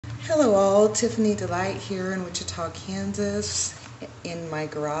Hello all, Tiffany Delite here in Wichita, Kansas in my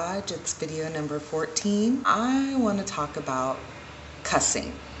garage. It's video number 14. I want to talk about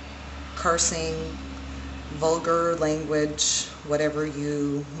cursing, vulgar language, whatever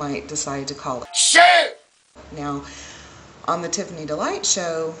you might decide to call it. Shit! Now, on the Tiffany Delite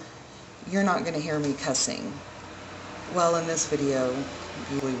show, you're not going to hear me cussing. Well, in this video,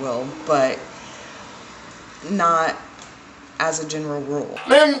 you really will, but not as a general rule.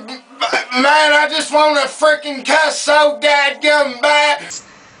 Man, I just want to freaking cuss so dadgum bad.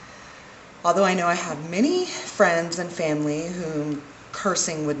 Although I know I have many friends and family whom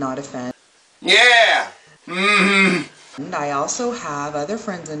cursing would not offend. Yeah. And I also have other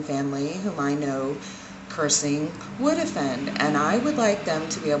friends and family whom I know cursing would offend, and I would like them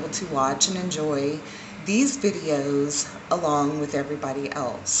to be able to watch and enjoy these videos along with everybody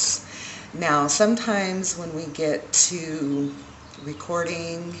else. Now, sometimes when we get to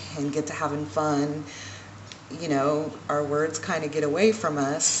recording and get to having fun, you know, our words kind of get away from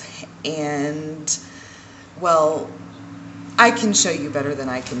us, and, well, I can show you better than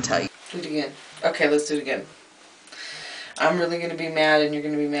I can tell you. Do it again. Okay, let's do it again. I'm really going to be mad, and you're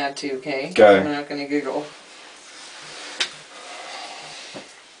going to be mad too, okay? Okay. I'm not going to giggle.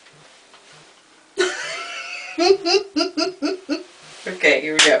 Okay,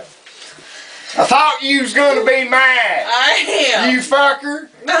 here we go. I thought you was gonna be mad. I am. You fucker.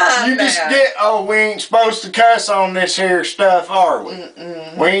 I'm You just mad. get. Oh, we ain't supposed to cuss on this here stuff, are we?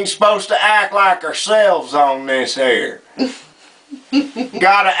 We ain't supposed to act like ourselves on this here.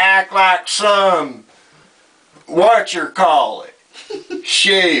 Gotta act like some. Whatchamacallit.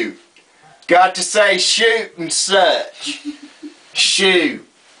 Shoot. Got to say shoot and such. Shoot.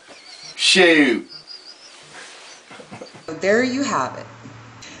 Shoot. There you have it.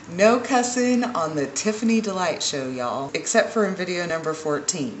 No cussing on the Tiffany Delite show, y'all, except for in video number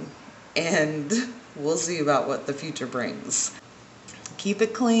 14. And we'll see about what the future brings. Keep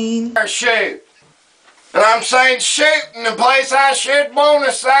it clean. Shoot. And I'm saying shoot in the place I should want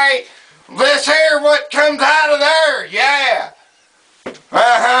to say this here what comes out of there. Yeah.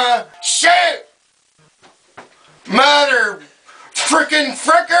 Shoot. Mother frickin'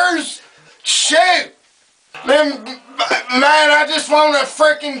 frickers. Shoot. Them, man, I just want to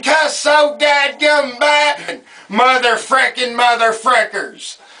frickin' cuss so dadgum bad. Mother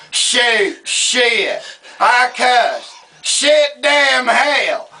frickers. Shoot, shit. I cuss. Shit, damn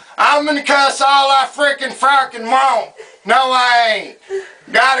hell. I'm gonna cuss all I frickin' want. No, I ain't.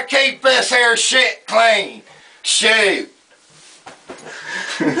 Gotta keep this here shit clean. Shoot.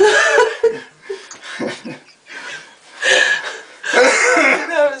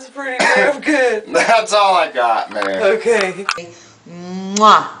 That was pretty damn good. That's all I got, man. Okay.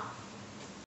 Mwah.